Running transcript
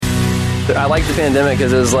I like the pandemic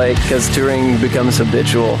because touring becomes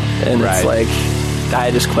habitual, and It's like I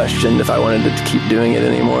just questioned if I wanted to keep doing it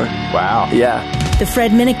anymore. Wow. Yeah. The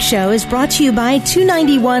Fred Minnick Show is brought to you by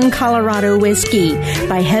 291 Colorado Whiskey,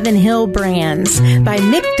 by Heaven Hill Brands, by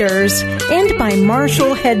Michter's, and by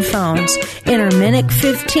Marshall Headphones. Enter Minnick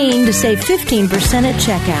 15 to save 15% at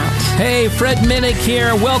checkout. Hey, Fred Minnick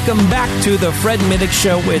here. Welcome back to the Fred Minnick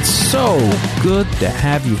Show. It's so good to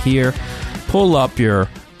have you here. Pull up your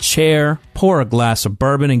chair, pour a glass of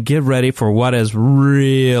bourbon, and get ready for what is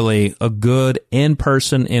really a good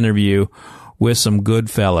in-person interview with some good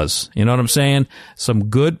fellas. You know what I'm saying? Some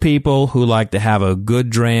good people who like to have a good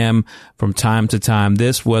dram from time to time.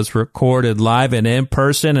 This was recorded live and in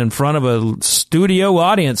person in front of a studio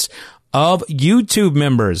audience of YouTube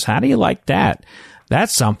members. How do you like that?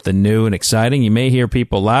 That's something new and exciting. You may hear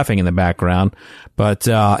people laughing in the background, but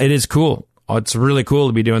it is cool. It's really cool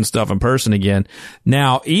to be doing stuff in person again.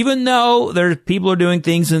 Now, even though people are doing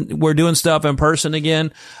things and we're doing stuff in person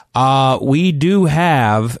again, we do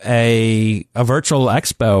have a virtual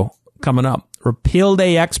expo coming up. Repeal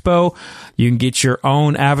Day Expo. You can get your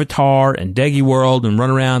own avatar in Deggy World and run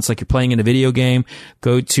around. It's like you're playing in a video game.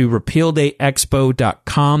 Go to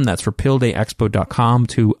repealdayexpo.com. That's repealdayexpo.com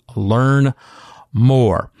to learn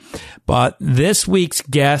more. But this week's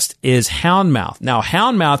guest is Houndmouth. Now,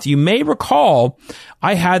 Houndmouth, you may recall,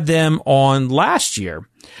 I had them on last year.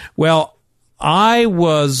 Well, I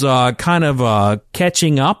was kind of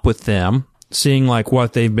catching up with them, seeing like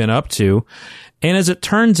what they've been up to. And as it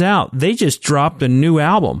turns out, they just dropped a new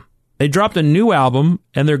album. They dropped a new album,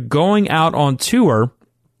 and they're going out on tour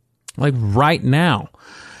like right now.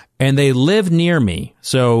 And they live near me.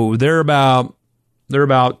 So they're about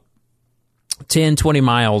 10, 20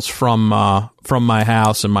 miles from my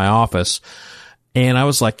house and my office. And I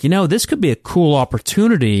was like, this could be a cool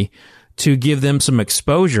opportunity to give them some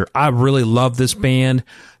exposure. I really love this band.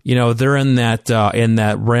 They're in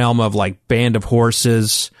that realm of like Band of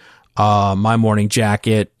Horses, My Morning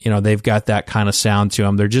Jacket. They've got that kind of sound to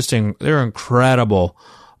them. They're incredible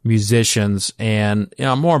musicians, and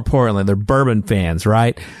more importantly, they're bourbon fans,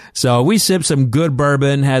 right? So we sipped some good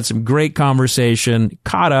bourbon, had some great conversation,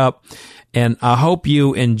 caught up. And I hope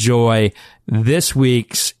you enjoy this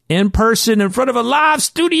week's in-person in front of a live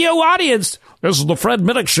studio audience. This is the Fred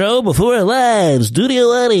Minnick Show before a live studio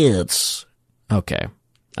audience. Okay,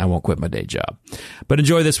 I won't quit my day job. But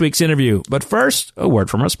enjoy this week's interview. But first, a word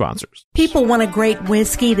from our sponsors. People want a great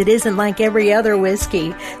whiskey that isn't like every other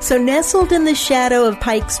whiskey. So nestled in the shadow of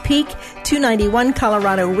Pikes Peak, 291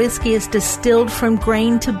 Colorado Whiskey is distilled from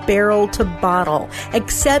grain to barrel to bottle.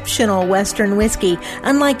 Exceptional Western whiskey,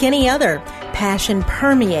 unlike any other. Passion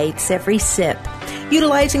permeates every sip.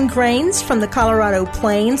 Utilizing grains from the Colorado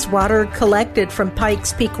Plains, water collected from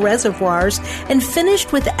Pikes Peak reservoirs, and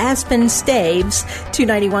finished with aspen staves,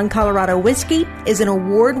 291 Colorado Whiskey is an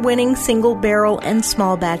award-winning single-barrel and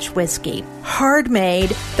small-batch whiskey.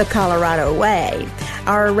 Hard-made the Colorado way.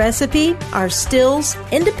 Our recipe, our stills,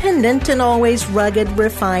 independent and always rugged,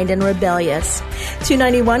 refined, and rebellious.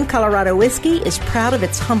 291 Colorado Whiskey is proud of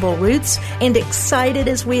its humble roots and excited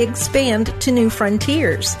as we expand to new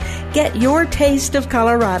frontiers. Get your taste of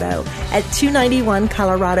Colorado at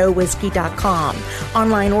 291coloradowhiskey.com.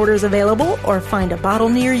 Online orders available or find a bottle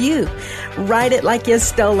near you. Ride it like you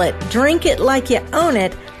stole it. Drink it like you own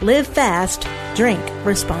it. Live fast. Drink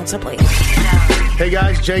responsibly. Hey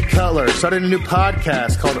guys, Jay Cutler. Started a new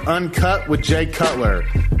podcast called Uncut with Jay Cutler.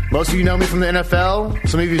 Most of you know me from the NFL.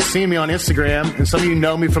 Some of you have seen me on Instagram. And some of you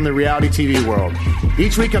know me from the reality TV world.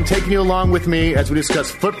 Each week I'm taking you along with me as we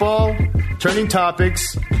discuss football, trending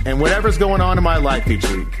topics, and whatever's going on in my life each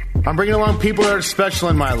week. I'm bringing along people that are special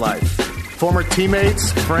in my life. Former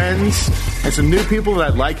teammates, friends, and some new people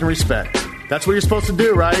that I like and respect. That's what you're supposed to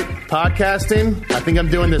do, right? Podcasting. I think I'm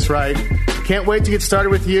doing this right. Can't wait to get started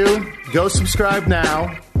with you. Go subscribe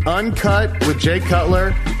now. Uncut with Jay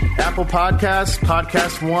Cutler, Apple Podcasts,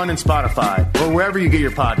 Podcast One, and Spotify, or wherever you get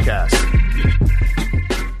your podcasts.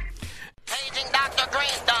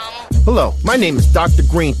 Hello, my name is Dr.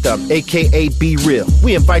 Green Thumb, a.k.a. Be Real.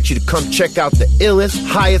 We invite you to come check out the illest,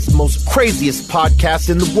 highest, most craziest podcast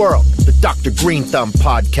in the world, the Dr. Green Thumb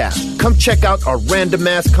Podcast. Come check out our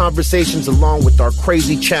random-ass conversations along with our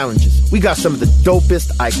crazy challenges. We got some of the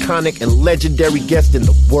dopest, iconic, and legendary guests in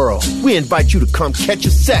the world. We invite you to come catch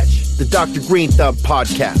a sesh, the Dr. Green Thumb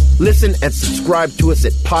Podcast. Listen and subscribe to us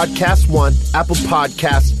at Podcast One, Apple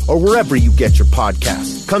Podcasts, or wherever you get your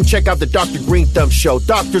podcasts. Come check out the Dr. Green Thumb Show.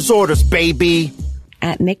 Doctor's orders, baby.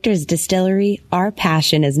 At Michter's Distillery, our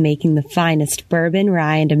passion is making the finest bourbon,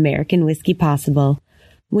 rye, and American whiskey possible.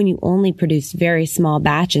 When you only produce very small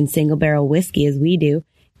batch and single barrel whiskey as we do,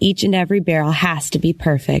 Each and every barrel has to be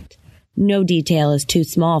perfect. No detail is too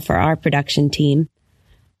small for our production team.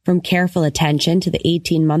 From careful attention to the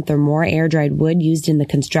 18-month or more air-dried wood used in the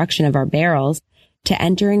construction of our barrels, to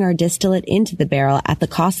entering our distillate into the barrel at the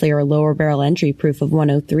costlier lower barrel entry proof of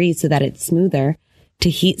 103 so that it's smoother, to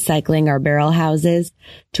heat cycling our barrel houses,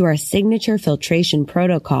 to our signature filtration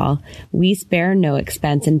protocol, we spare no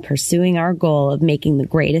expense in pursuing our goal of making the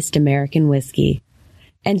greatest American whiskey.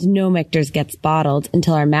 And no Michter's gets bottled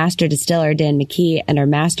until our master distiller, Dan McKee, and our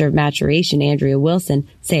master of maturation, Andrea Wilson,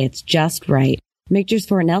 say it's just right. Michter's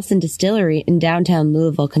Fort Nelson Distillery in downtown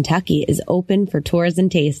Louisville, Kentucky is open for tours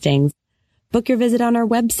and tastings. Book your visit on our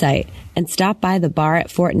website and stop by the bar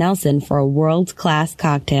at Fort Nelson for a world-class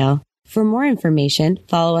cocktail. For more information,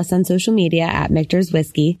 follow us on social media at Michter's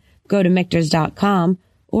Whiskey, go to Michters.com,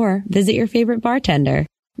 or visit your favorite bartender.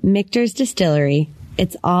 Michter's Distillery.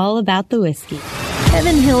 It's all about the whiskey.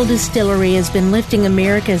 Heaven Hill Distillery has been lifting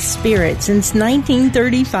America's spirit since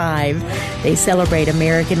 1935. They celebrate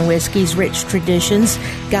American whiskey's rich traditions,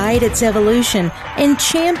 guide its evolution, and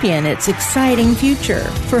champion its exciting future.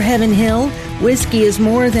 For Heaven Hill, whiskey is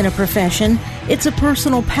more than a profession. It's a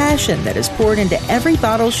personal passion that is poured into every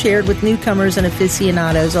bottle shared with newcomers and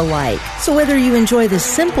aficionados alike. So whether you enjoy the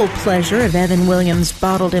simple pleasure of Evan Williams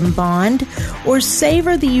bottled in bond, or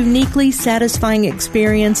savor the uniquely satisfying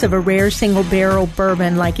experience of a rare single barrel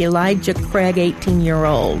bourbon like Elijah Craig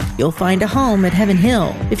 18-year-old, you'll find a home at Heaven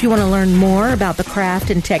Hill. If you want to learn more about the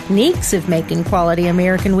craft and techniques of making quality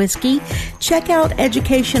American whiskey, check out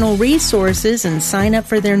educational resources and sign up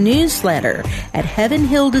for their newsletter at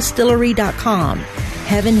heavenhilldistillery.com.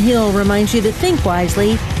 Heaven Hill reminds you to think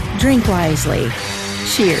wisely, drink wisely.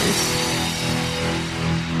 Cheers.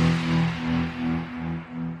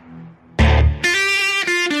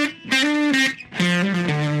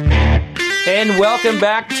 And welcome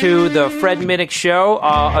back to the Fred Minnick Show,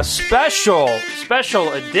 a special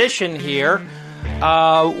edition here.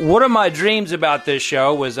 One of my dreams about this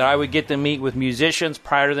show was that I would get to meet with musicians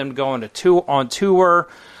prior to them going on tour,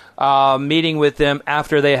 meeting with them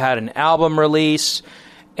after they had an album release.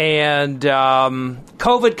 And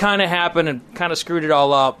COVID kind of happened and kind of screwed it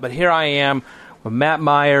all up. But here I am with Matt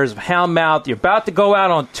Myers of Houndmouth. You're about to go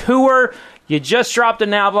out on tour. You just dropped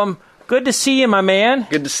an album. Good to see you, my man.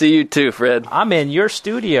 Good to see you too, Fred. I'm in your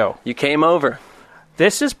studio. You came over.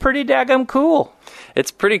 This is pretty daggum cool.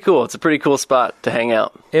 It's pretty cool. It's a pretty cool spot to hang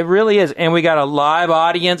out. It really is. And we got a live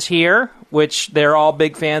audience here, which they're all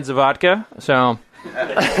big fans of vodka. So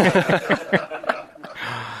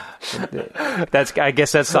I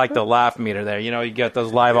guess that's like the laugh meter there. You know, you got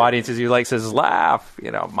those live audiences who like says laugh.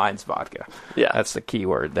 You know, mine's vodka. Yeah. That's the key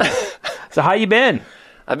word there. So how you been?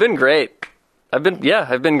 I've been great. I've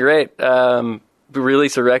been great. We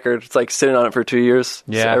release a record. It's like sitting on it for 2 years.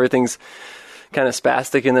 Yeah. So everything's kind of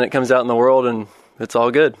spastic, and then it comes out in the world, and it's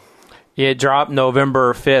all good. It dropped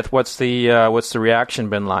November 5th. What's the reaction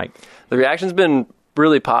been like? The reaction's been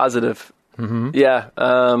really positive. Mm-hmm. Yeah.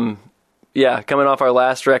 Coming off our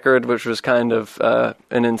last record, which was kind of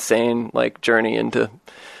an insane like journey into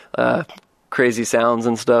crazy sounds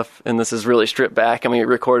and stuff, and this is really stripped back, and we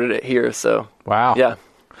recorded it here. So wow. Yeah.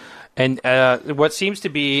 And what seems to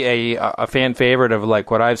be a fan favorite of like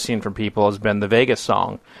what I've seen from people has been the Vegas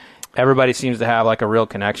song. Everybody seems to have like a real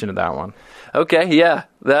connection to that one. Okay, yeah.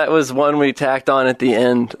 That was one we tacked on at the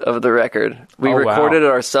end of the record. We recorded it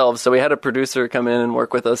ourselves, so we had a producer come in and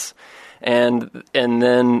work with us, and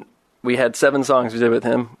then we had 7 songs we did with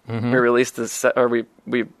him. Mm-hmm. We released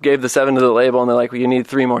we gave the 7 to the label, and they're like, well, you need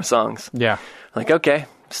 3 more songs. Yeah. I'm like, okay.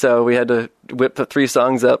 So we had to whip the 3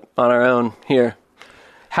 songs up on our own here.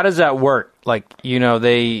 How does that work? Like, you know,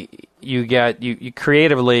 you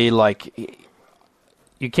creatively, like,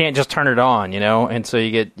 you can't just turn it on, you know, and so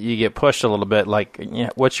you get pushed a little bit. Like, you know,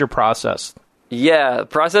 what's your process? Yeah, the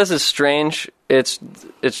process is strange. It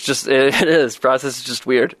is. Process is just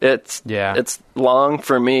weird. It's long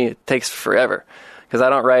for me. It takes forever because I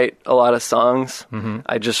don't write a lot of songs. Mm-hmm.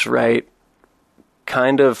 I just write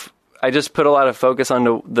I just put a lot of focus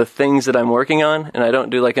on the things that I'm working on, and I don't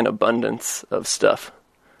do like an abundance of stuff.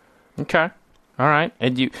 Okay. All right.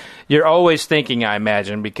 And you're always thinking, I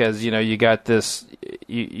imagine, because, you know, you got this,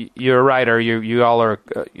 you're a writer, you all are,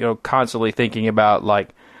 you know, constantly thinking about,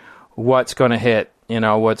 like, what's going to hit, you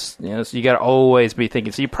know, so you got to always be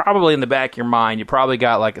thinking. So you probably, in the back of your mind, you probably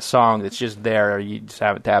got, like, a song that's just there or you just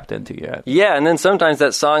haven't tapped into yet. Yeah, and then sometimes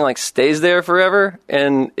that song, like, stays there forever,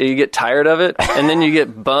 and you get tired of it, and then you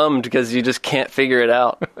get bummed because you just can't figure it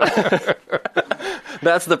out.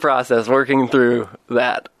 That's the process, working through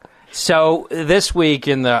that. So this week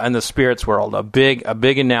in the spirits world, a big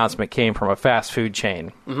announcement came from a fast food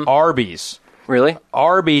chain, mm-hmm. Arby's. Really?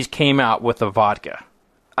 Arby's came out with a vodka.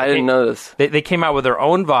 I didn't know this. They came out with their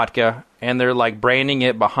own vodka, and they're like branding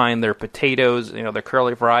it behind their potatoes, their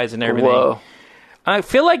curly fries and everything. Whoa. I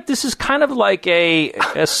feel like this is kind of like a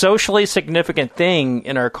socially significant thing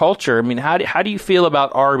in our culture. I mean, how do you feel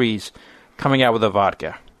about Arby's coming out with a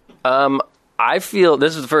vodka? I feel,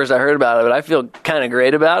 this is the first I heard about it, but I feel kind of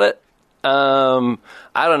great about it. I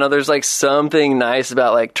don't know. There's like something nice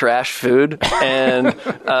about like trash food and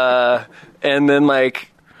then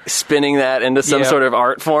like spinning that into some sort of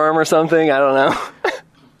art form or something. I don't know.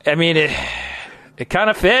 I mean, it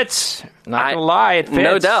kind of fits. Not gonna lie, it fits.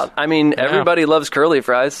 No doubt. I mean, everybody loves curly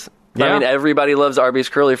fries. Yeah. I mean, everybody loves Arby's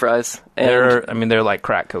curly fries. And they're like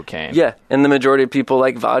crack cocaine. Yeah, and the majority of people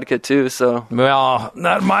like vodka too. So, well,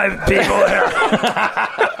 not my people there.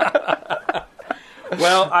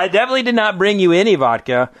 Well, I definitely did not bring you any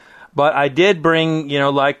vodka, but I did bring,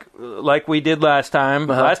 like we did last time.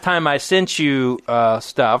 Uh-huh. Last time I sent you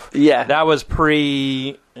stuff. Yeah, that was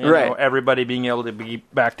pre. Right. Everybody being able to be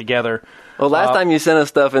back together. Well, last time you sent us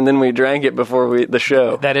stuff and then we drank it before the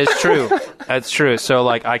show. That is true. That's true. So,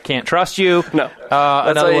 like, I can't trust you. No.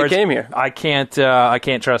 That's why you came here. I can't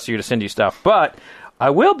trust you to send you stuff. But I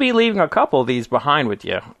will be leaving a couple of these behind with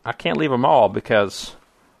you. I can't leave them all because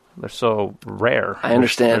they're so rare. I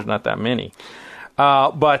understand. There's not that many.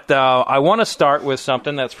 But I want to start with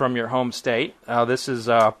something that's from your home state. This is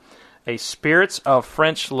a Spirits of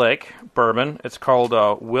French Lick bourbon. It's called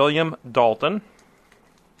William Dalton.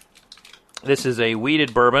 This is a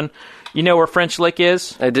wheated bourbon. You know where French Lick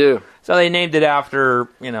is? I do. So they named it after,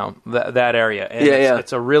 that area. And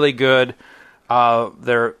it's a really good,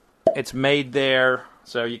 it's made there,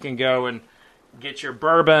 so you can go and get your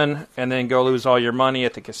bourbon and then go lose all your money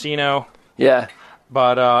at the casino. Yeah.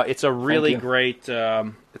 But it's a really great,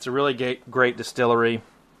 great distillery.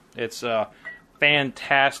 It's a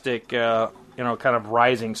fantastic, kind of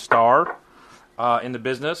rising star in the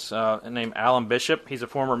business, named Alan Bishop. He's a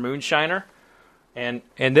former moonshiner. And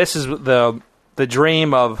this is the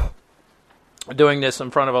dream of doing this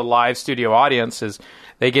in front of a live studio audience is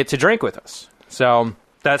they get to drink with us. So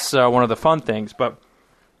that's one of the fun things. But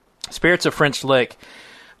Spirits of French Lick,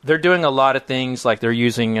 they're doing a lot of things, like they're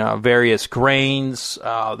using various grains.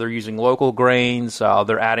 They're using local grains.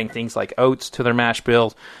 They're adding things like oats to their mash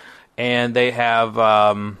bills. And they have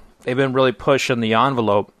they've been really pushing the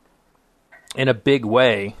envelope in a big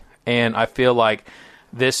way. And I feel like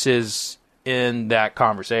this is in that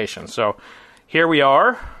conversation. So here we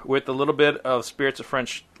are with a little bit of Spirits of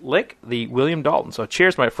French Lick, the William Dalton. So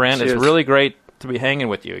cheers, my friend. Cheers. It's really great to be hanging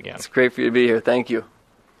with you again. It's great for you to be here. Thank you.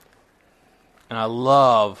 And I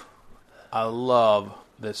love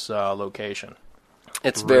this location.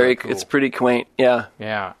 It's really cool. It's pretty quaint. Yeah.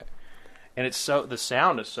 Yeah. And the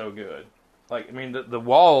sound is so good. Like, I mean, the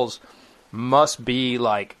walls must be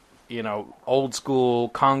like, old school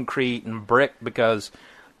concrete and brick because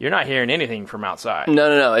you're not hearing anything from outside.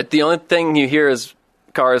 No. The only thing you hear is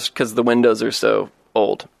cars because the windows are so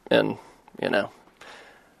old, and you don't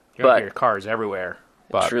hear cars everywhere.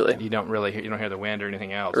 But truly, you don't hear the wind or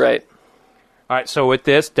anything else. Right. All right. So with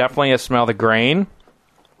this, definitely smell the grain. You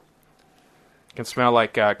can smell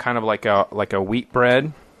like kind of like a wheat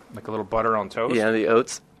bread, like a little butter on toast. Yeah, the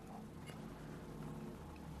oats.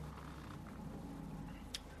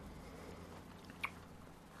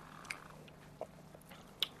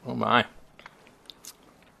 Oh, my.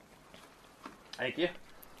 Thank you.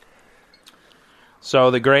 So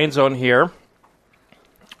the grains on here,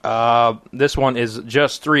 this one is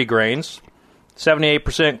just 3 grains.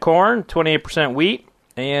 78% corn, 28% wheat,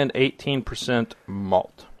 and 18%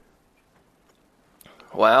 malt.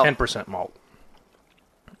 Wow. 10% malt.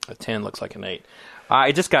 A 10 looks like an 8.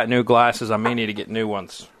 I just got new glasses. I may need to get new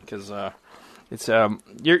ones because it's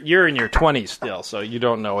you're in your 20s still, so you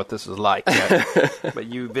don't know what this is like yet. But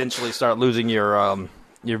you eventually start losing your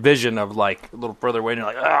vision of like a little further away, and you're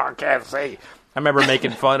like, I can't see. I remember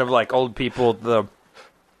making fun of like old people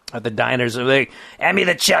at the diners. And they hand me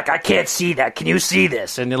the check. I can't see that. Can you see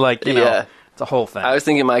this? And you're like, it's a whole thing. I was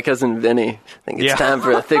thinking my cousin Vinny. I think it's time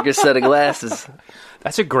for a thicker set of glasses.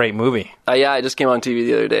 That's a great movie. Yeah, I just came on TV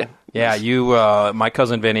the other day. Yeah, my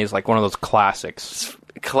cousin Vinny is like one of those classics.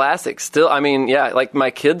 Classics. Still, I mean, like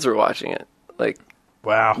my kids are watching it. Like,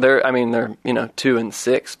 wow. They're 2 and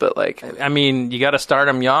 6, but like, I mean, you got to start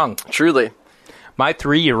them young. Truly. My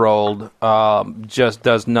 3-year-old just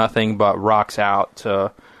does nothing but rocks out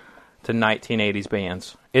to 1980s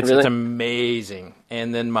bands. It's amazing.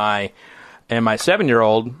 And then my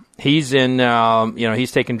 7-year-old, he's in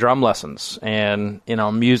he's taking drum lessons, and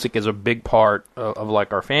music is a big part of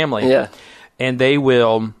like our family. Yeah. And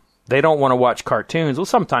they'll they don't want to watch cartoons. Well,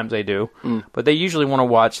 sometimes they do, but they usually want to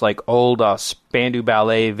watch like old Spandau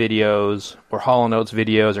Ballet videos or Hall & Oates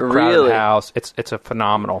videos or Crowded House. It's a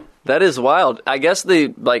phenomenal. That is wild. I guess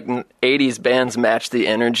the like 80s bands match the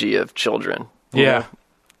energy of children. Yeah.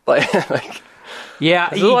 Like yeah,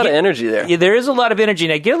 there's a lot of energy there. Yeah, there is a lot of energy,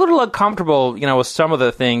 and I get a little uncomfortable, with some of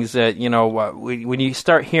the things that, when you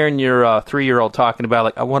start hearing your 3-year-old talking about,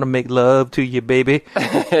 like, I want to make love to you, baby.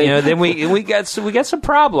 Then we got some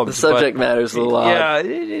problems. The subject matters a lot. Yeah,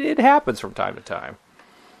 it happens from time to time.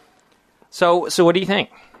 So what do you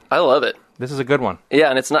think? I love it. This is a good one. Yeah,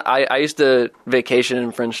 and it's not. I used to vacation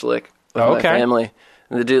in French Lick with my family,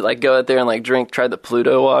 and the dude like go out there and like try the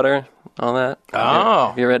Pluto water. All that.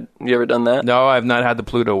 Oh. You ever done that? No, I've not had the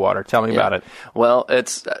Pluto water. Tell me about it. Well,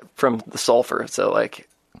 it's from the sulfur, so like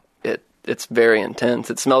it's very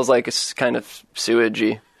intense. It smells like it's kind of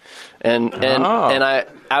sewagey. And I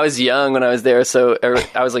was young when I was there, so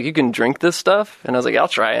I was like, you can drink this stuff? And I was like, I'll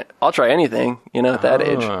try it. I'll try anything, at that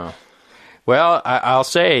age. Well, I'll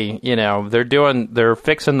say, they're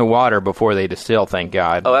fixing the water before they distill, thank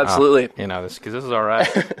God. Oh, absolutely. Because this is all right.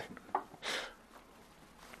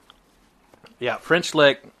 Yeah, French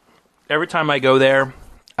Lick, every time I go there,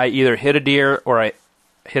 I either hit a deer or I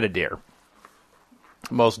hit a deer.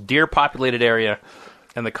 Most deer-populated area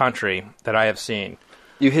in the country that I have seen.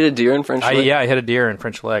 You hit a deer in French Lick? Yeah, I hit a deer in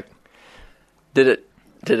French Lick. Was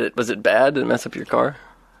it bad? Did it mess up your car?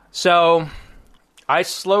 So, I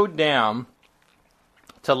slowed down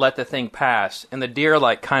to let the thing pass, and the deer,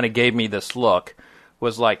 kind of gave me this look.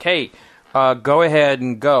 Was like, hey, go ahead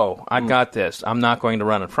and go. I got this. I'm not going to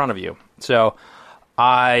run in front of you. So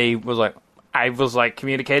I was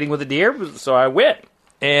communicating with the deer, so I went.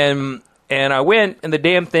 And I went, and the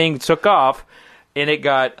damn thing took off, and it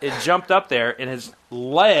jumped up there, and his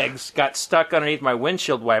legs got stuck underneath my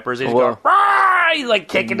windshield wipers, and he's going, rah! He's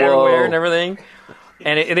kicking everywhere and everything.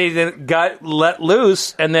 And he then got let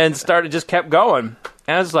loose, and then just kept going.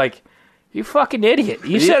 And I was like, you fucking idiot.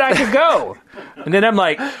 You said I could go. And then I'm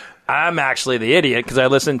like, I'm actually the idiot because I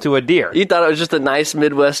listened to a deer. You thought it was just a nice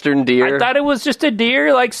Midwestern deer? I thought it was just a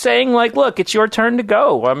deer, saying, look, it's your turn to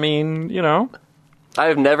go. I mean, I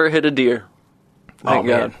have never hit a deer. Thank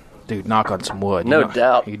God. Man. Dude, knock on some wood. No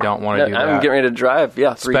doubt. You don't want to do that. I'm getting ready to drive,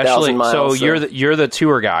 3,000 miles. So you're the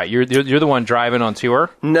tour guy. You're the one driving on tour?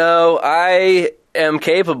 No, I am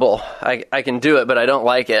capable. I can do it, but I don't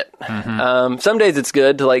like it. Mm-hmm. Some days it's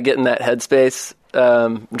good to get in that headspace.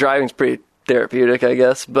 Driving's pretty therapeutic, I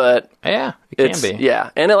guess, but yeah, it can be. Yeah,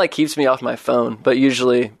 and it keeps me off my phone. But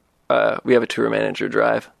usually, we have a tour manager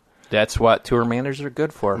drive. That's what tour managers are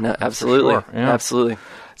good for. No, absolutely, for sure. Yeah. Absolutely.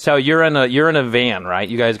 So you're in a van, right?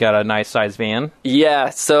 You guys got a nice sized van. Yeah.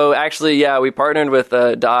 So actually, we partnered with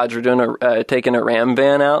Dodge. We're doing taking a Ram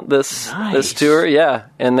van out this tour. Yeah,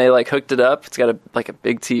 and they hooked it up. It's got a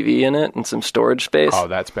big TV in it and some storage space. Oh,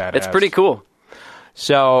 that's badass. It's pretty cool.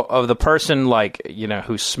 So, of the person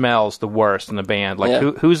who smells the worst in the band,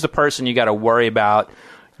 who's the person you got to worry about?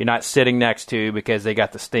 You're not sitting next to because they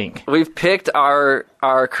got the stink. We've picked our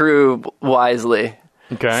crew wisely.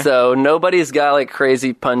 Okay. So nobody's got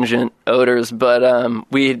crazy pungent odors, but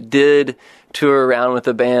we did tour around with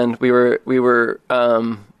the band. We were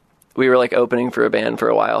opening for a band for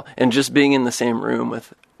a while, and just being in the same room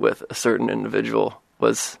with a certain individual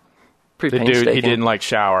was pretty painstaking. Dude, he didn't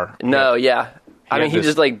shower. No, yeah. He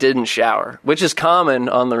just didn't shower, which is common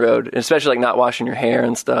on the road, especially not washing your hair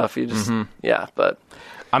and stuff. You just, but.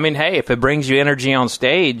 Hey, if it brings you energy on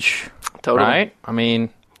stage, totally.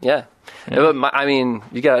 Right? Yeah.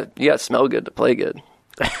 You got to smell good to play good.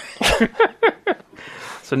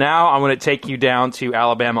 So now I'm going to take you down to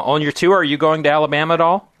Alabama. On your tour, are you going to Alabama at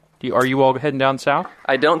all? Are you all heading down south?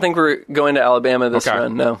 I don't think we're going to Alabama this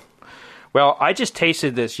run, no. Well, I just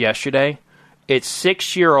tasted this yesterday. It's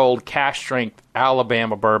 6-year-old cask-strength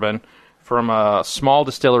Alabama bourbon from a small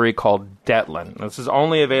distillery called Detlin. This is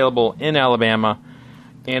only available in Alabama,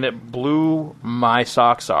 and it blew my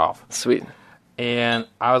socks off. Sweet. And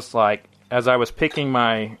I was like, as I was picking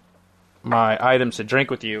my items to drink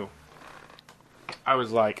with you, I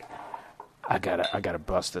was like, I gotta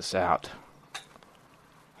bust this out.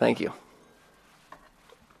 Thank you.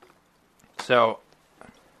 So,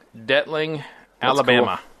 Detling,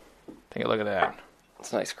 Alabama. Cool. Take a look at that.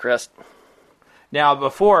 It's a nice crest. Now,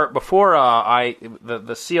 before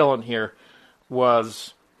the seal on here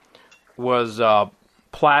was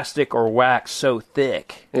plastic or wax so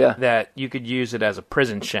thick that you could use it as a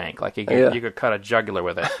prison shank. You could cut a jugular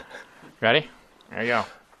with it. Ready? There you go.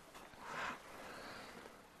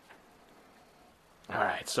 All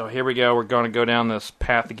right, so here we go. We're going to go down this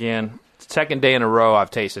path again. Second day in a row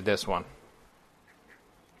I've tasted this one.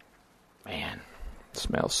 Man, it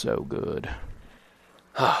smells so good.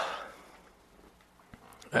 That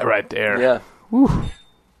right there. Yeah. Whew.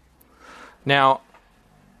 Now,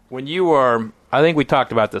 when you were, I think we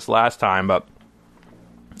talked about this last time, but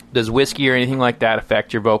does whiskey or anything like that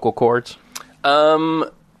affect your vocal cords?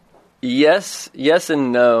 Yes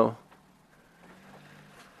and no.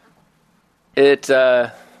 It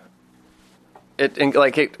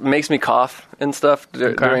makes me cough and stuff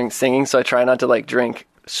during singing, so I try not to like drink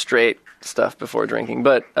straight stuff before drinking.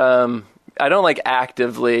 But I don't like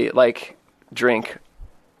actively like drink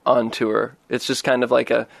on tour. It's just kind of like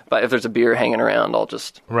but if there's a beer hanging around, I'll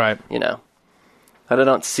just right. I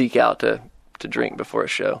don't seek out to drink before a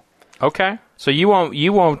show. Okay, so you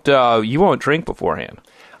won't drink beforehand.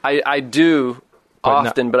 I do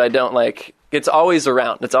often, but I don't like. It's always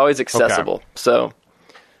around. It's always accessible. Okay. So,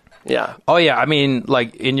 yeah. Oh yeah, I mean,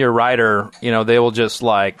 like in your rider, they will just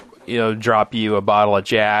like drop you a bottle of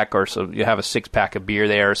Jack, or so you have a 6-pack of beer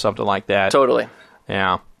there, or something like that. Totally.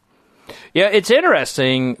 Yeah. Yeah, it's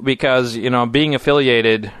interesting because being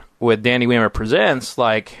affiliated with Danny Weimer Presents,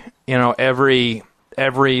 like every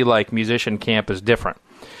like musician camp is different.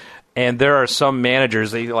 And there are some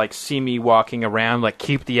managers, they like see me walking around, like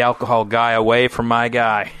keep the alcohol guy away from my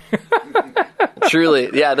guy. Truly,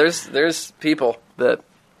 yeah. There's people that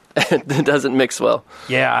it doesn't mix well.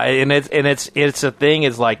 Yeah, and it's a thing.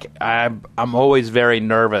 Is like I'm always very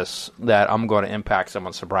nervous that I'm going to impact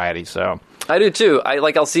someone's sobriety. So I do too.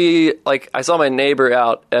 I'll see I saw my neighbor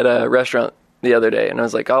out at a restaurant the other day, and I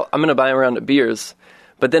was like, I'm going to buy him a round of beers.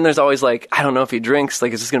 But then there's always like, I don't know if he drinks.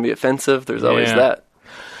 Like, is this going to be offensive? There's always that.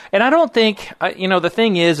 And I don't think, the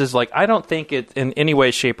thing is like, I don't think it in any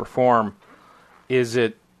way, shape, or form is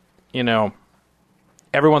it,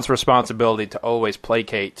 everyone's responsibility to always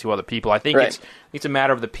placate to other people. I think it's a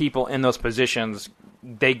matter of the people in those positions.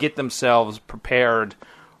 They get themselves prepared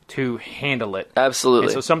to handle it. Absolutely.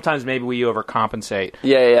 And so sometimes maybe we overcompensate.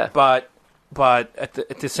 Yeah. But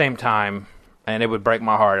at the same time, and it would break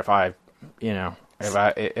my heart if I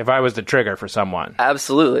was the trigger for someone.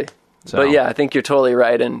 Absolutely. So. But yeah, I think you're totally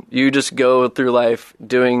right, and you just go through life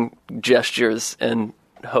doing gestures, and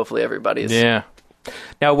hopefully everybody's. Yeah.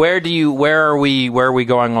 Now, where are we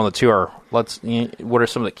going on the tour? What are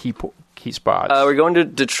some of the key spots? We're going to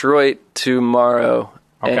Detroit tomorrow.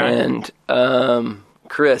 Okay. And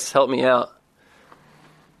Chris, help me out.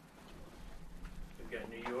 We've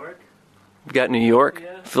got New York.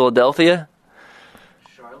 Yeah. Philadelphia.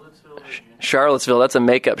 Charlottesville, that's a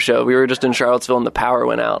makeup show. We were just in Charlottesville and the power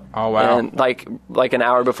went out. Oh, wow. And like an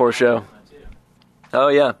hour before show. Oh,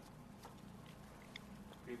 yeah.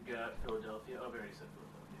 We've got Philadelphia. Oh, we already said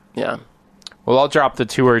Philadelphia. Yeah. Well, I'll drop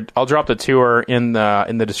the tour in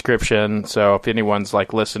the description, so if anyone's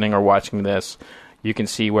like listening or watching this, you can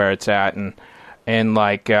see where it's at, and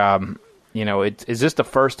like is this the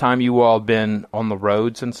first time you all been on the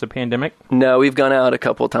road since the pandemic? No, we've gone out a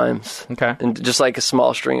couple times. Okay. And just like a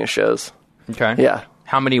small string of shows. Okay. Yeah.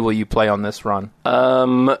 How many will you play on this run?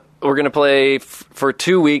 We're going to play for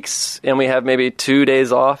 2 weeks, and we have maybe 2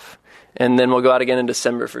 days off, and then we'll go out again in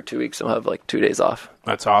December for 2 weeks, and we'll have like 2 days off.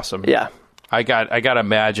 That's awesome. Yeah. I got to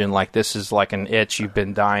imagine like this is like an itch you've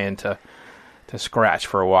been dying to scratch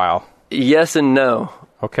for a while. Yes and no.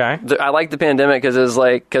 Okay. I like the pandemic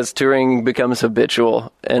because touring becomes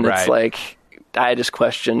habitual, and It's like I just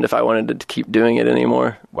questioned if I wanted to keep doing it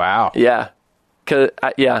anymore. Wow. Yeah.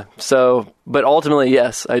 So, but ultimately,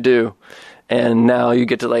 yes, I do. And now you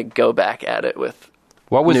get to like go back at it with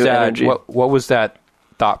new energy. What was that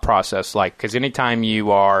thought process like? Because anytime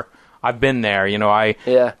I've been there. I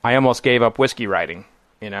almost gave up whiskey writing.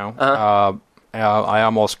 I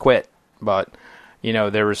almost quit, but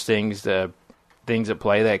there was things at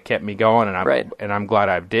play that kept me going, and I'm glad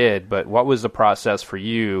I did. But what was the process for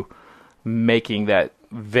you making that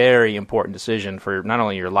very important decision for not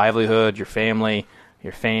only your livelihood, your family,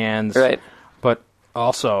 your fans, but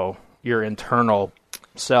also your internal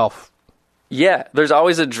self? Yeah, there's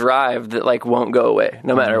always a drive that like won't go away,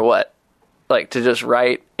 no matter what. Like to just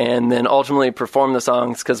write and then ultimately perform the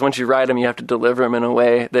songs, because once you write them, you have to deliver them in a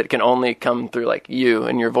way that can only come through like you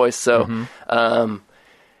and your voice. So, it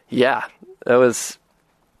was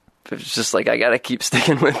just like I got to keep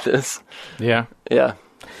sticking with this. Yeah. Yeah.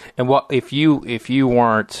 And what if you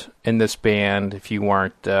weren't in this band, if you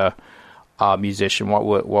weren't a musician,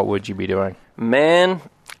 what would you be doing? Man,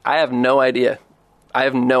 I have no idea.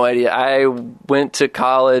 I went to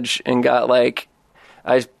college and got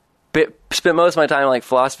I spent most of my time in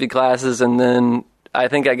philosophy classes, and then I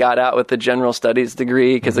think I got out with the general studies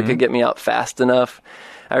degree because it could get me out fast enough.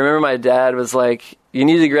 I remember my dad was like, "You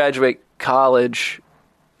need to graduate college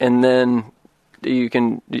and then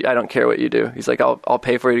I don't care what you do. He's like, I'll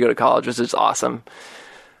pay for you to go to college, which is awesome.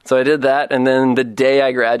 So I did that, and then the day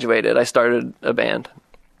I graduated, I started a band.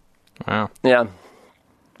 Wow. Yeah.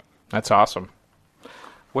 That's awesome.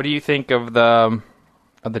 What do you think of the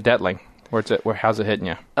Detling? How's it hitting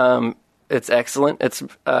you? It's excellent. It's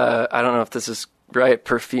I don't know if this is right,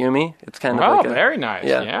 perfumey. It's kind of very nice.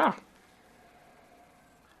 Yeah.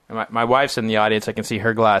 And my wife's in the audience. I can see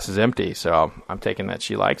her glass is empty, so I'm taking that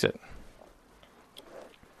she likes it.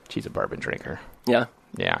 She's a bourbon drinker. Yeah.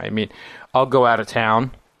 Yeah, I mean, I'll go out of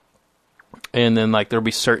town, and then there'll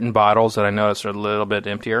be certain bottles that I notice are a little bit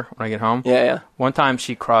emptier when I get home. Yeah. One time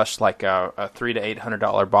she crushed a $300 to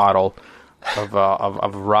 $800 bottle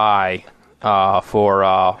of rye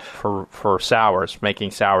for sours,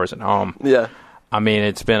 making sours at home. Yeah. I mean,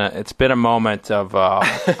 it's been a moment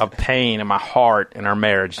of pain in my heart in our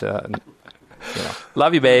marriage.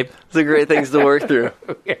 Love you, babe. It's a great things to work through.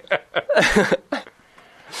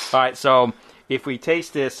 All right, so if we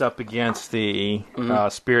taste this up against the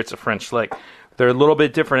Spirits of French Lick, they're a little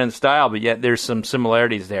bit different in style, but yet there's some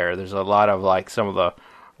similarities there. There's a lot of some of the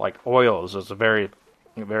oils. There's a very,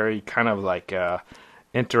 very kind of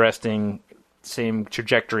interesting same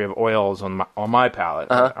trajectory of oils on my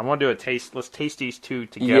palate. Uh-huh. I want to do a taste. Let's taste these two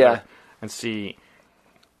together and see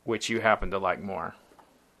which you happen to like more.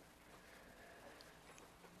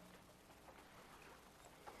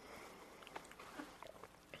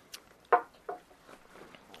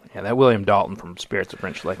 Yeah, that William Dalton from Spirits of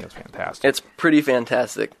French Lick is fantastic. It's pretty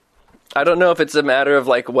fantastic. I don't know if it's a matter of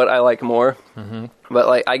what I like more,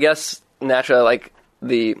 but I guess naturally I like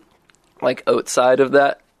the oat side of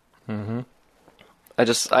that. Mm-hmm.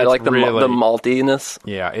 I like the maltiness.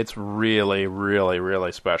 Yeah, it's really, really,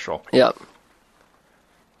 really special. Yep.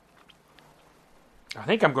 I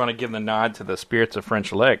think I'm going to give the nod to the Spirits of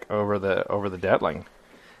French Lick over the Detling.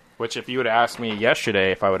 Which, if you would have asked me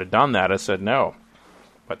yesterday if I would have done that, I said no.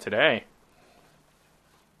 But today,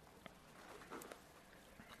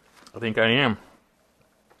 I think I am.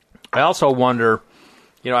 I also wonder,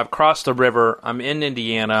 I've crossed the river. I'm in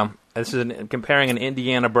Indiana. This is comparing an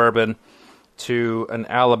Indiana bourbon to an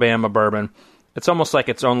Alabama bourbon. It's almost like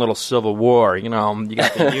its own little civil war. You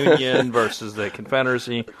got the Union versus the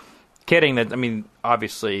Confederacy. Kidding.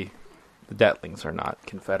 Obviously, the Detlings are not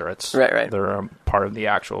Confederates. Right. They're part of the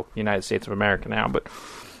actual United States of America now.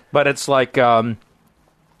 But it's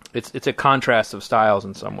it's a contrast of styles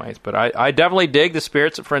in some ways. But I definitely dig the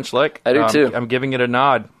Spirits of French Lick. I do too. I'm giving it a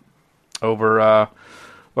nod over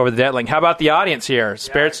the Detling. How about the audience here?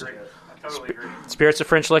 Spirits. I totally agree. Spirits of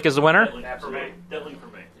French Lick is the winner? Detling for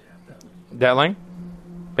me. Yeah, Detling?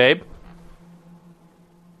 Babe?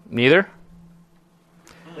 Neither?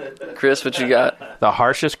 Chris, what you got? The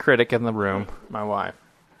harshest critic in the room, my wife.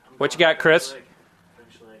 What you got, Chris?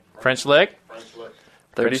 French Lick? French Lick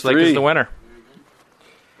 33 is the winner.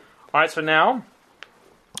 All right, so now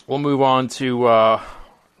we'll move on to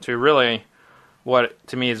really what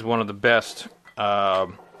to me is one of the best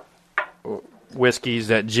whiskeys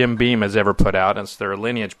that Jim Beam has ever put out. It's their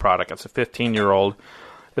Lineage product. It's a 15-year-old.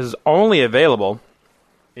 This is only available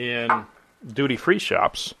in duty-free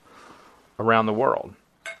shops around the world.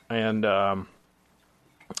 And I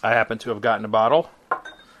happen to have gotten a bottle.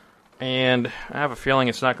 And I have a feeling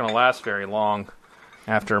it's not going to last very long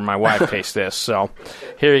after my wife tastes this. So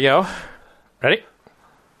here you go. Ready?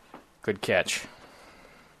 Good catch.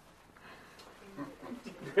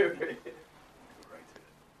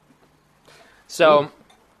 So,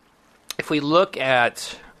 if we look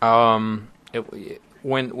at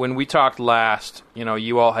when we talked last,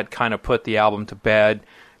 you all had kind of put the album to bed.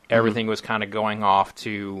 Everything was kind of going off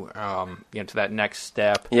to to that next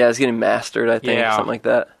step. Yeah, it's getting mastered, I think, something like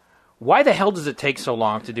that. Why the hell does it take so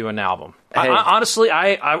long to do an album? Hey. Honestly,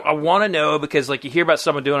 I want to know because you hear about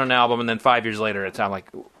someone doing an album and then 5 years later it's like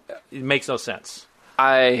it makes no sense.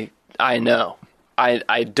 I know.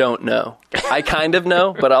 I don't know. I kind of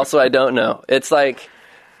know, but also I don't know. It's I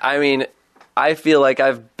feel like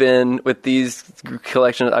I've been with these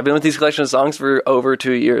collections of songs for over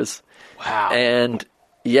 2 years. Wow. And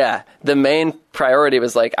yeah, the main priority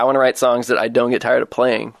was I want to write songs that I don't get tired of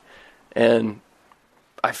playing. And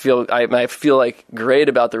I feel great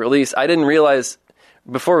about the release. I didn't realize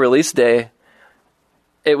before release day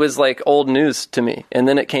it was old news to me. And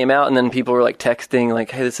then it came out and then people were texting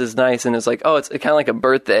hey, this is nice. And it's oh, it's kind of like a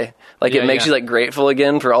birthday. It makes you grateful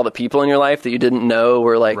again for all the people in your life that you didn't know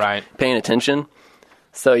were right. paying attention.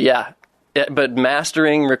 So yeah, but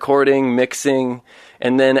mastering, recording, mixing,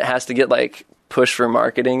 and then it has to get pushed for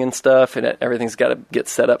marketing and stuff. And everything's got to get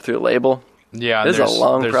set up through a label. Yeah, this is a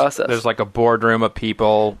long process. There's a boardroom of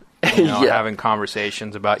people having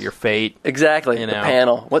conversations about your fate. Exactly. The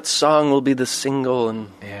panel. What song will be the single, and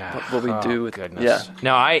what will we do with goodness. Yeah.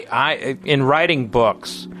 Now, I in writing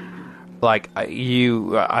books, like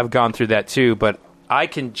I've gone through that too, but I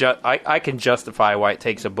can justify why it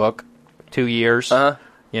takes a book 2 years. Uh-huh.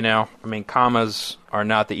 I mean, commas are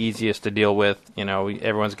not the easiest to deal with.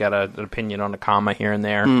 Everyone's got an opinion on a comma here and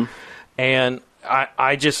there, and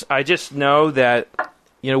I just know that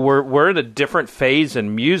we're in a different phase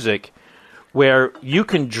in music where you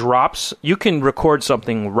can record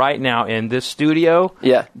something right now in this studio,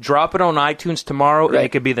 drop it on iTunes tomorrow, and it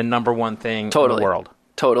could be the number one thing in the world.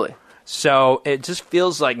 Totally. So it just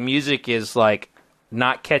feels like music is like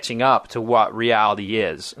not catching up to what reality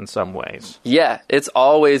is in some ways. Yeah, it's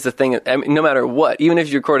always the thing. I mean, no matter what, even if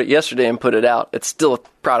you record it yesterday and put it out, it's still a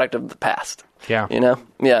product of the past. Yeah.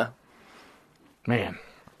 Yeah. Man.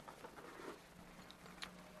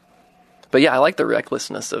 But yeah, I like the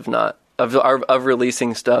recklessness of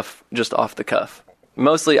releasing stuff just off the cuff.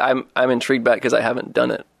 Mostly, I'm intrigued by it because I haven't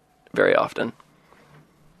done it very often.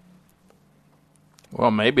 Well,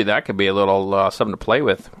 maybe that could be a little something to play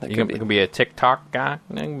with. You can be a TikTok guy.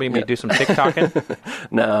 Maybe do some TikToking.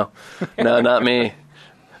 No, not me.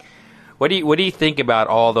 What do you think about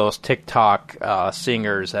all those TikTok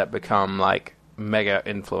singers that become like mega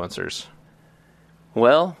influencers?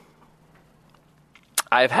 Well,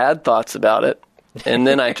 I've had thoughts about it, and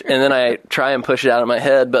then I try and push it out of my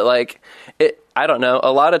head. But I don't know.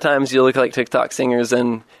 A lot of times you look like TikTok singers,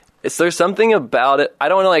 and there's something about it. I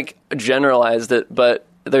don't want to generalize it, but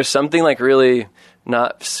there's something really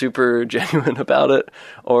not super genuine about it,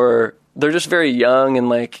 or they're just very young and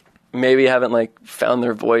maybe haven't found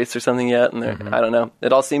their voice or something yet, and I don't know.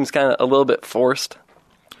 It all seems kind of a little bit forced.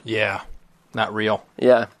 Yeah, not real.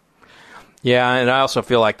 Yeah, and I also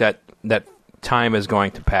feel like that time is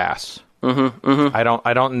going to pass. I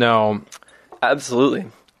don't know. Absolutely.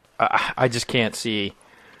 I just can't see.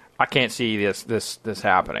 I can't see this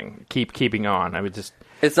happening. Keeping on. I would just.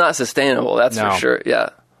 It's not sustainable. That's for sure. Yeah.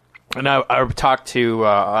 And I talked to.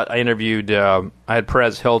 I interviewed. I had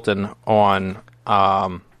Perez Hilton on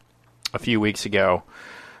a few weeks ago,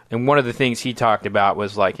 and one of the things he talked about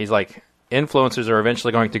was influencers are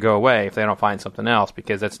eventually going to go away if they don't find something else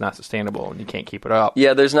because that's not sustainable and you can't keep it up.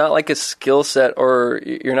 Yeah, there's not a skill set, or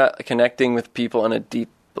you're not connecting with people on a deep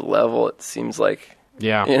level. It seems like.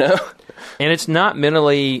 Yeah. And it's not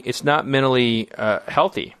mentally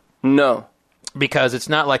healthy. No. Because it's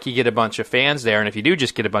not like you get a bunch of fans there, and if you do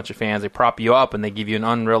just get a bunch of fans, they prop you up and they give you an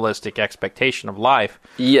unrealistic expectation of life.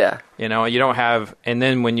 Yeah. You don't have, and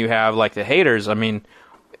then when you have the haters, I mean,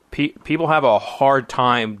 people have a hard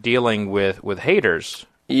time dealing with haters.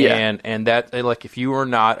 Yeah. And that,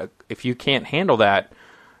 if you can't handle that,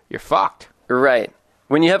 you're fucked. Right.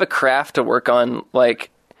 When you have a craft to work on,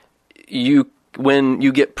 when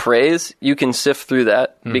you get praise, you can sift through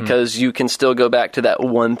that because you can still go back to that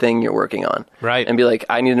one thing you're working on. Right. And be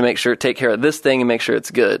I need to take care of this thing and make sure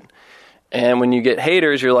it's good. And when you get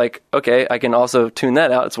haters, you're okay, I can also tune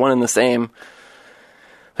that out. It's one and the same.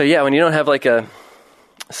 But yeah, when you don't have a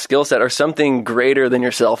skill set or something greater than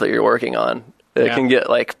yourself that you're working on, it can get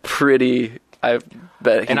pretty, I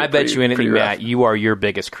bet. And I bet you anything, Matt, you are your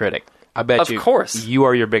biggest critic. I bet you. Of course. You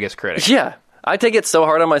are your biggest critic. Yeah. I take it so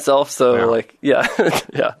hard on myself, so yeah.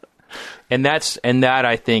 And that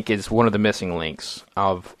I think is one of the missing links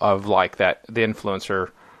of that the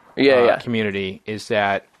influencer community is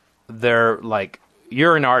that they're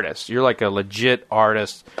you're an artist, you're a legit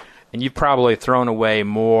artist, and you've probably thrown away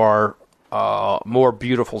more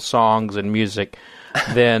beautiful songs and music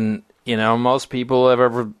than most people have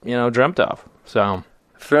ever dreamt of. So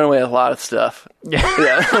thrown away a lot of stuff. Yeah.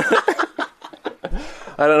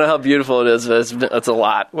 I don't know how beautiful it is, but it's a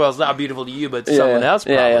lot. Well, it's not beautiful to you, but someone else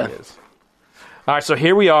probably is. All right, so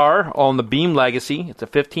here we are on the Beam Legacy. It's a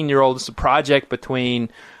 15-year-old. It's a project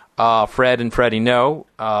between Fred and Freddie No,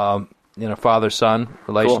 father-son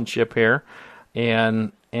relationship here.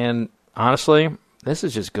 And honestly, this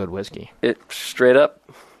is just good whiskey. It straight up.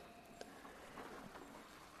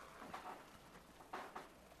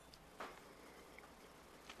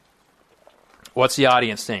 What's the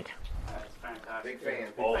audience think? Big fan.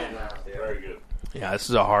 Very good. Yeah, this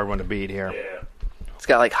is a hard one to beat here. Yeah. It's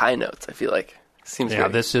got high notes. I feel like seems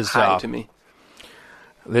this is high to me.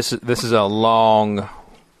 This is a long,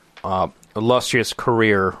 illustrious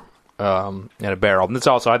career in a barrel. And it's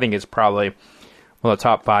also, I think, it's probably one of the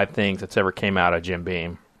top 5 things that's ever came out of Jim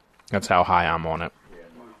Beam. That's how high I'm on it.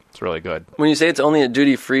 It's really good. When you say it's only at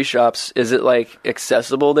duty-free shops, is it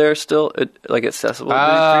accessible there still? Accessible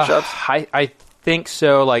at duty-free shops? I think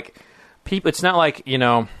so. People, it's not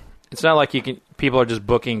it's not you can. people are just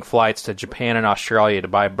booking flights to Japan and Australia to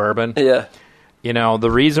buy bourbon. Yeah. You know,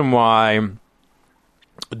 the reason why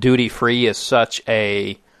duty free is such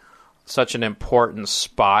an important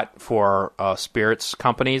spot for spirits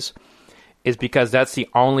companies is because that's the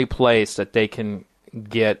only place that they can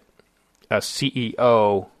get a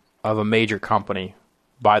CEO of a major company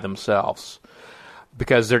by themselves.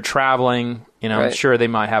 Because they're traveling, you know, I'm sure they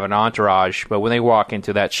might have an entourage, but when they walk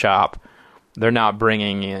into that shop, they're not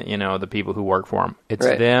bringing, you know, the people who work for them. It's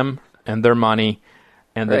them and their money,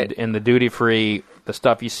 and the duty free, the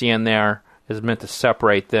stuff you see in there is meant to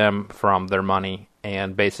separate them from their money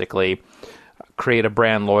and basically create a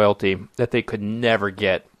brand loyalty that they could never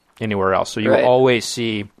get anywhere else. So you will always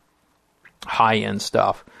see high end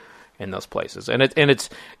stuff in those places, and it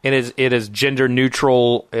is gender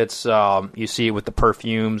neutral. It's you see it with the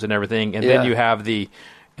perfumes and everything, and then you have the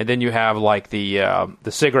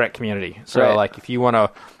cigarette community. So like if you want to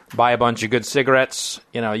buy a bunch of good cigarettes,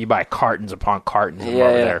 you know, you buy cartons upon cartons over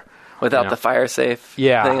there without the fire safe.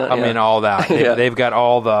 Yeah, thing. I mean all that. They've got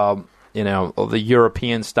all the the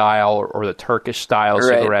European style or the Turkish style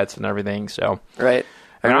cigarettes and everything. So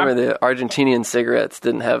I remember the Argentinian cigarettes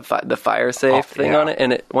didn't have the fire safe thing on it,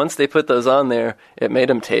 and once they put those on there, it made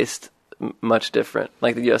them taste much different.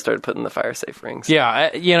 Like the U.S. started putting the fire safe rings.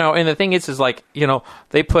 Yeah, and the thing is like,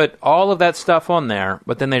 they put all of that stuff on there,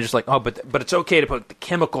 but then they're just like, oh, but it's okay to put the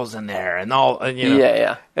chemicals in there and all,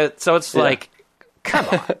 So it's like, come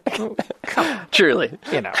on. Truly.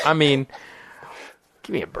 I mean,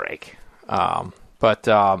 give me a break. So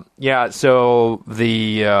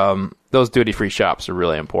those duty-free shops are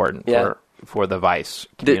really important for the Vice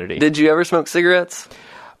community. Did you ever smoke cigarettes?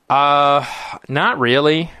 Not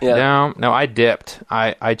really. Yeah. No, I dipped.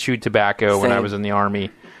 I chewed tobacco when I was in the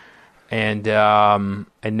Army, and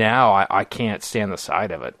now I can't stand the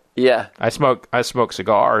sight of it. Yeah. I smoke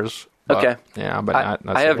cigars. Okay. Yeah, but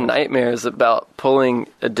not I have nightmares about pulling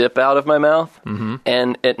a dip out of my mouth,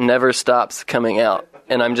 and it never stops coming out,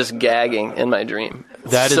 and I'm just gagging in my dream.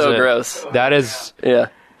 That is so gross. That is... Yeah.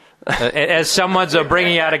 As someone's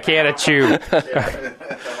bringing out a can of chew.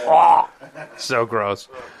 So gross.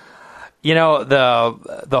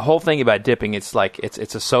 The whole thing about dipping, it's like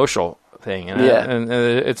it's a social thing, and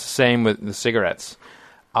it's the same with the cigarettes.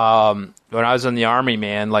 When I was in the Army,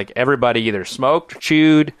 man, like everybody either smoked or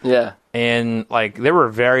chewed, and like there were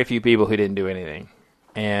very few people who didn't do anything,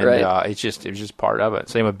 and it was just part of it.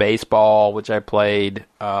 Same with baseball, which I played.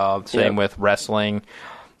 Same with wrestling.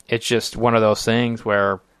 It's just one of those things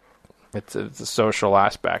where it's a social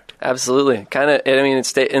aspect. Absolutely.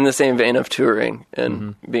 It's in the same vein of touring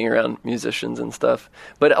and being around musicians and stuff.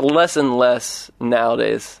 But less and less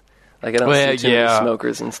nowadays. Like I don't see too many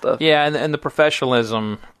smokers and stuff. Yeah, and the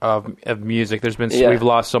professionalism of music. We've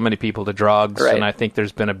lost so many people to drugs, and I think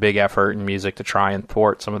there's been a big effort in music to try and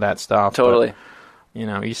thwart some of that stuff. Totally.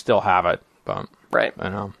 But, you still have it. But, right.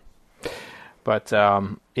 But,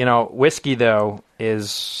 whiskey, though,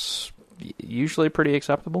 is usually pretty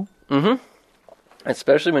acceptable. Mm-hmm.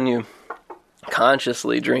 Especially when you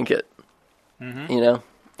consciously drink it. Yeah,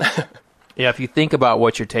 if you think about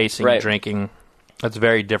what you're tasting and drinking, that's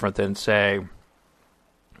very different than, say,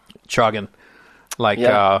 chugging, like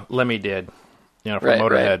Lemmy did, from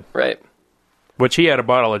Motorhead. Right. Which he had a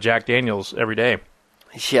bottle of Jack Daniels every day.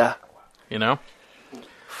 Yeah.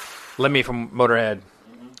 Lemmy from Motorhead,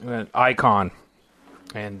 an icon,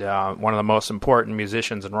 and one of the most important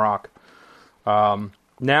musicians in rock.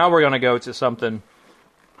 Now we're going to go to something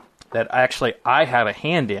that actually I had a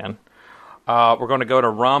hand in. We're going to go to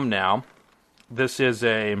rum now. This is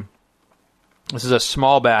a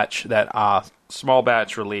small batch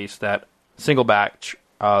release, that single batch,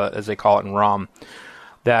 as they call it in rum,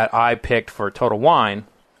 that I picked for Total Wine,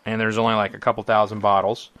 and there's only like a couple thousand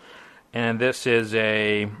bottles. And this is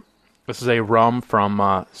a rum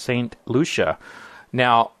from St. Lucia.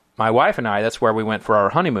 Now, my wife and I, that's where we went for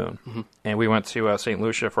our honeymoon. And we went to St.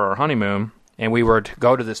 Lucia for our honeymoon, and we were to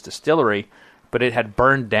go to this distillery, but it had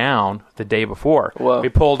burned down the day before. Whoa. We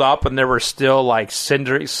pulled up, and there were still like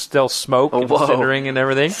still smoke and cindering and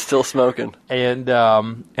everything. Still smoking. And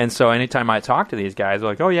so anytime I talk to these guys, they're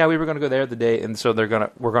like, oh yeah, we were going to go there the day, and so we're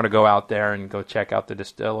going to go out there and go check out the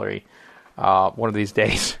distillery one of these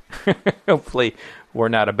days. Hopefully we're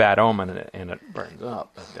not a bad omen and it burns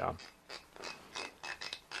up. But,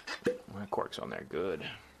 that cork's on there good.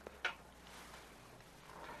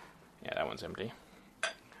 Yeah, that one's empty.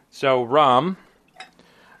 So rum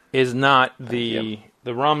is not the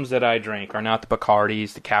rums that I drink are not the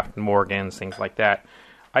Bacardis, the Captain Morgans, things like that.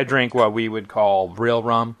 I drink what we would call real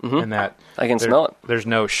rum, and that I can smell it. There's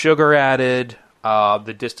no sugar added.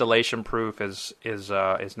 The distillation proof is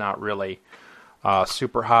not really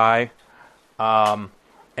super high,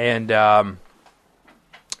 and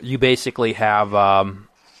you basically have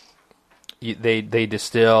they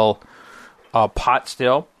distill pot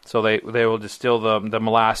still, so they will distill the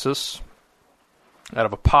molasses out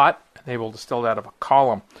of a pot. They will distill it out of a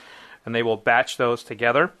column, and they will batch those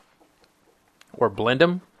together or blend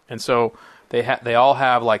them, and so they all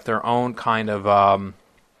have like their own kind of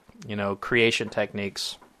creation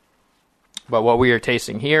techniques. But what we are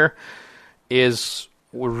tasting here is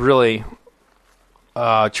really,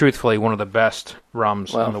 truthfully, one of the best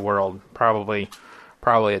rums in the world. Probably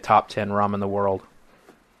a top 10 rum in the world.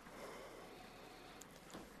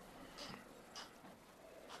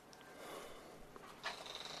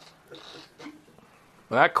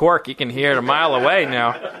 Well, that cork, you can hear it a mile away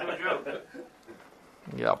now.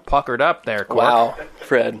 You got puckered up there, cork. Wow,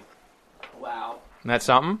 Fred. Wow. Isn't that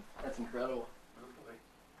something? That's incredible.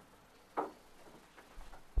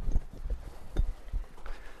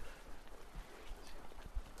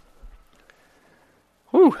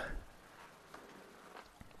 Whew.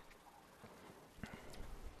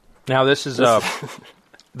 Now this is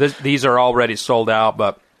these are already sold out,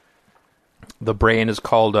 but the brand is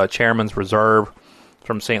called Chairman's Reserve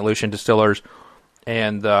from St. Lucian Distillers,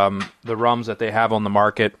 and the rums that they have on the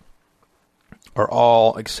market are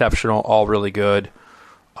all exceptional, all really good.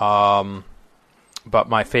 But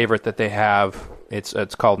my favorite that they have, it's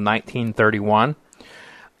called 1931,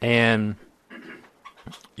 and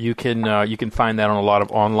you can find that on a lot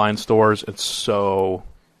of online stores. It's so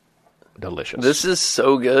delicious. This is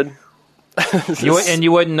so good.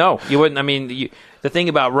 You wouldn't know. You wouldn't. I mean, the thing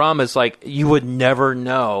about rum is like you would never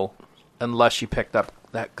know unless you picked up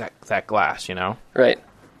that glass. You know. Right.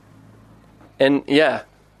 And yeah,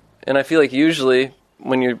 and I feel like usually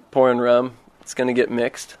when you're pouring rum, it's going to get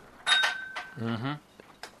mixed. Mm-hmm.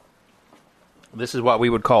 This is what we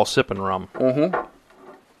would call sipping rum. Mm-hmm.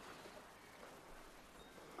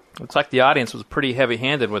 It's like the audience was pretty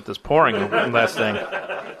heavy-handed with this pouring last thing.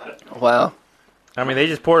 Wow. I mean, they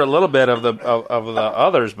just poured a little bit of the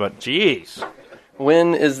others, but geez.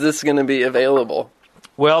 When is this going to be available?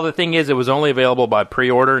 Well, the thing is, it was only available by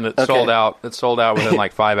pre-order, and it sold out. It sold out within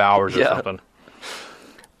like 5 hours or something.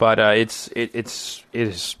 But it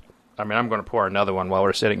is. I mean, I'm going to pour another one while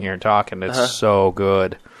we're sitting here and talking. It's so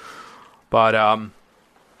good. But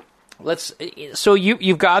let's. So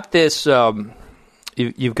you've got this.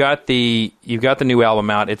 You've got the new album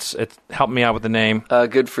out. It's help me out with the name.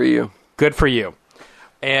 Good for You. Good for You.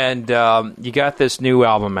 And you got this new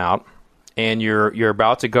album out, and you're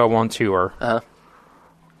about to go on tour. Uh-huh.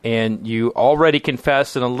 And you already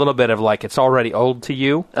confessed in a little bit of like it's already old to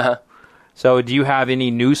you. Uh-huh. So do you have any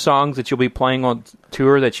new songs that you'll be playing on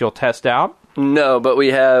tour that you'll test out? No, but we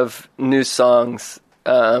have new songs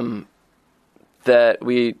that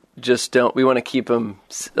we just don't. We want to keep them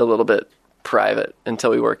a little bit private until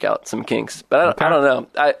we work out some kinks. But I don't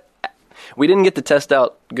know. We didn't get to test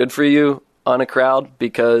out Good For You on a crowd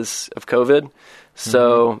because of COVID.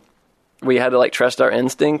 So we had to like trust our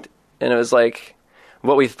instinct, and it was like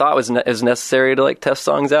what we thought was necessary to like test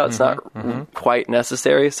songs out. It's not quite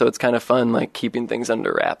necessary, so it's kind of fun like keeping things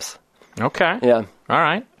under wraps. Okay. Yeah. All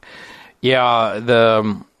right. Yeah,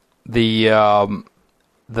 the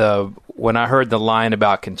when I heard the line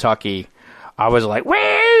about Kentucky, I was like,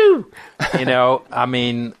 "Woo!" You know, I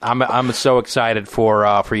mean, I'm so excited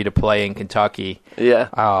for you to play in Kentucky.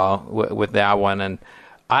 Yeah. With that one, and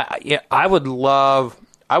I would love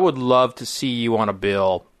to see you on a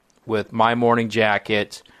bill with My Morning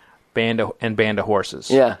Jacket, Band of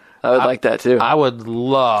Horses. Yeah, I would like that too. I would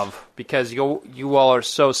love, because you all are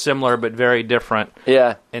so similar but very different.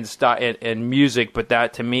 Yeah. In style and music, but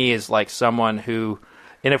that to me is like someone who.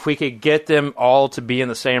 And if we could get them all to be in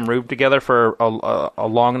the same room together for a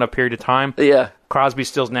long enough period of time, Crosby,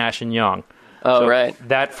 Stills, Nash, and Young. Oh, so right.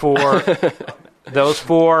 That those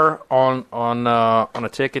four on a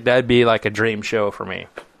ticket, that'd be like a dream show for me.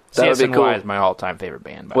 That would be cool. CSNY is my all-time favorite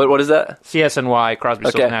band. What is that? CSNY, Crosby,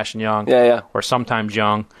 Stills, Nash, and Young. Yeah. Or Sometimes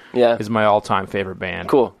Young. Yeah. Is my all-time favorite band.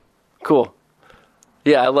 Cool.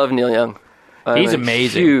 Yeah, I love Neil Young. He's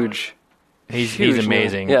amazing. Huge. He's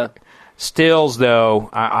amazing. Man. Yeah. Stills, though,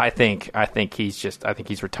 I think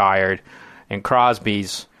he's retired, and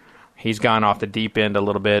Crosby's he's gone off the deep end a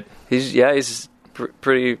little bit. He's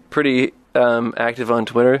pretty active on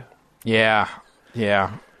Twitter. Yeah.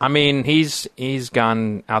 I mean, he's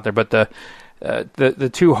gone out there, but the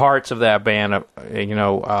two hearts of that band,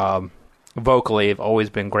 vocally, have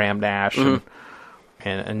always been Graham Nash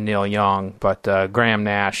and Neil Young. But Graham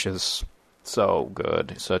Nash is so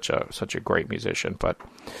good, such a great musician. But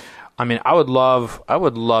I mean, I would love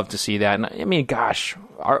to see that. And I mean, gosh,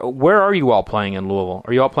 where are you all playing in Louisville?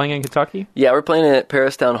 Are you all playing in Kentucky? Yeah, we're playing at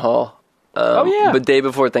Paris Town Hall. The day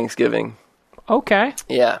before Thanksgiving. Okay.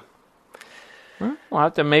 Yeah. Well, I'll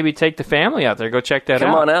have to maybe take the family out there. Go check that out.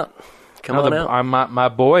 Come on out. Come on out. My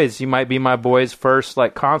boys. You might be my boys' first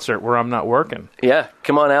concert where I'm not working. Yeah,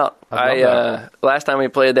 come on out. Last time we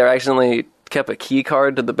played there, I accidentally kept a key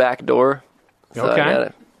card to the back door. So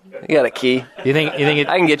okay. You got a key. You think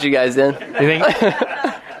I can get you guys in. You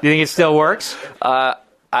think it still works?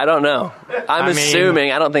 I don't know. I'm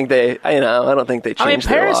assuming. I don't think they changed their locks.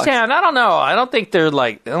 Paristown, I don't know. I don't think they're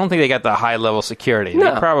I don't think they got the high level security. No.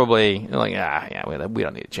 They're probably we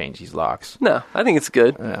don't need to change these locks. No, I think it's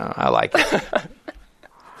good. I like it.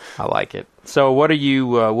 I like it. So what are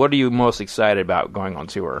you most excited about going on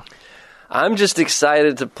tour? I'm just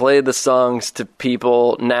excited to play the songs to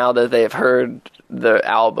people now that they've heard the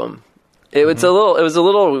album. It was a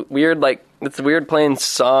little weird. It's weird playing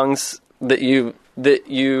songs that you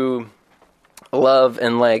love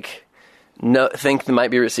and think they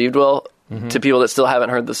might be received well to people that still haven't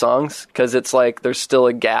heard the songs, because it's there's still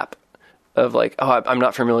a gap of I'm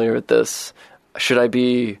not familiar with this. How should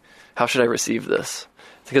I receive this?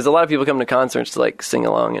 Because a lot of people come to concerts to sing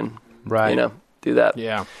along and do that.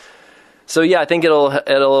 Yeah. So yeah, I think it'll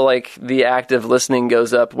the act of listening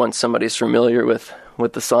goes up once somebody's familiar with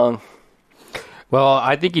the song. Well,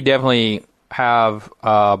 I think you definitely have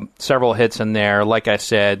several hits in there. Like I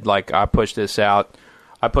said, I pushed this out.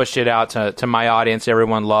 I pushed it out to my audience.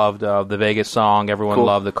 Everyone loved the Vegas song. Everyone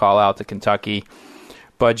loved the call out to Kentucky.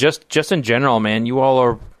 But just in general, man, you all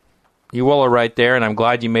are right there, and I'm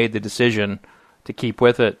glad you made the decision to keep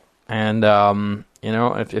with it. And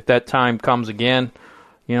if that time comes again,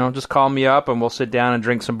 just call me up and we'll sit down and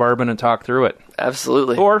drink some bourbon and talk through it.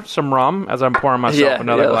 Absolutely. Or some rum, as I'm pouring myself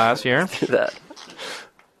another glass here. Do that.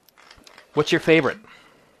 What's your favorite?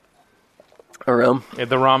 A rum. Yeah,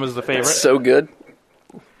 the rum is the favorite. It's so good.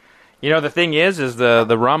 The thing is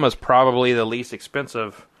the rum is probably the least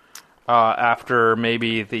expensive after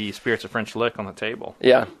maybe the Spirits of French Lick on the table.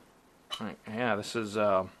 Yeah. Yeah, this is...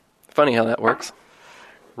 funny how that works.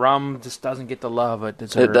 Rum just doesn't get the love it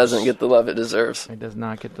deserves. It doesn't get the love it deserves. It does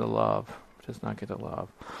not get the love. It does not get the love.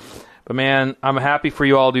 But man, I'm happy for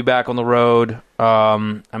you all to be back on the road.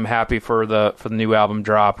 I'm happy for the new album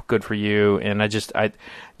drop. Good for you. And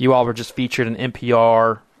you all were just featured in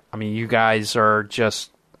NPR. I mean, you guys are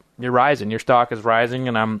you're rising. Your stock is rising,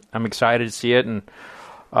 and I'm excited to see it. And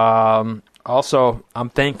also, I'm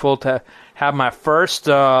thankful to have my first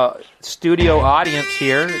studio audience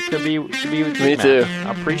here to be with you. Me too.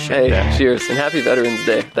 I appreciate that. Cheers, and happy Veterans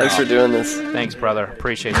Day. Thanks for doing this. Thanks, brother.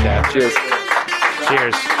 Appreciate that. Cheers.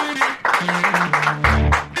 Cheers.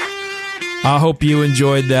 I hope you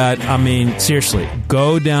enjoyed that. I mean, seriously,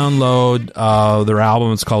 go download their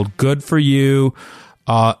album. It's called Good For You.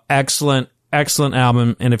 Excellent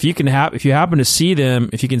album. And if you happen to see them,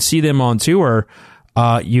 if you can see them on tour,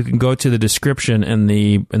 you can go to the description in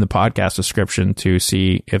the podcast description to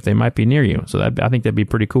see if they might be near you. So I think that'd be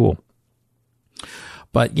pretty cool.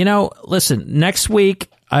 But listen, next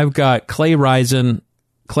week I've got Clay Risen.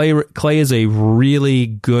 Clay is a really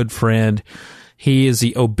good friend. He is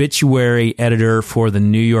the obituary editor for the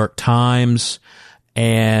New York Times,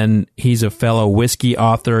 and he's a fellow whiskey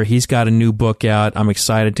author. He's got a new book out. I'm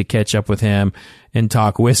excited to catch up with him and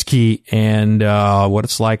talk whiskey and what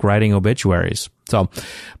it's like writing obituaries. So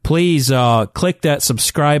please click that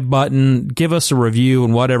subscribe button. Give us a review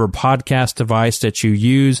on whatever podcast device that you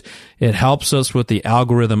use. It helps us with the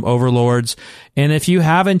algorithm overlords. And if you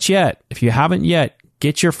haven't yet,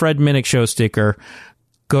 get your Fred Minnick Show sticker.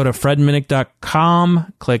 Go to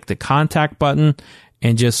fredminnick.com, click the contact button,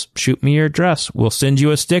 and just shoot me your address. We'll send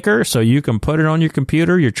you a sticker so you can put it on your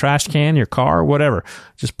computer, your trash can, your car, whatever.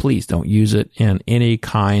 Just please don't use it in any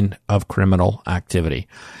kind of criminal activity.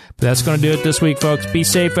 But that's going to do it this week, folks. Be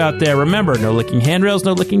safe out there. Remember, no licking handrails,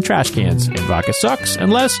 no licking trash cans. And vodka sucks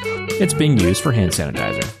unless it's being used for hand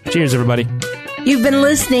sanitizer. Cheers, everybody. You've been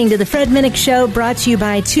listening to The Fred Minnick Show, brought to you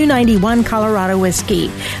by 291 Colorado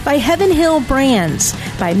Whiskey, by Heaven Hill Brands,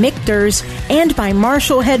 by Michter's, and by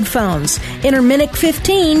Marshall Headphones. Enter Minnick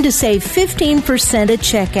 15 to save 15% at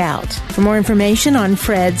checkout. For more information on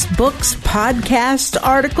Fred's books, podcasts,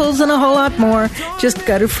 articles, and a whole lot more, just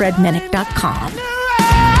go to fredminnick.com.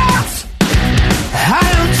 I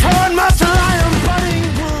am torn muscle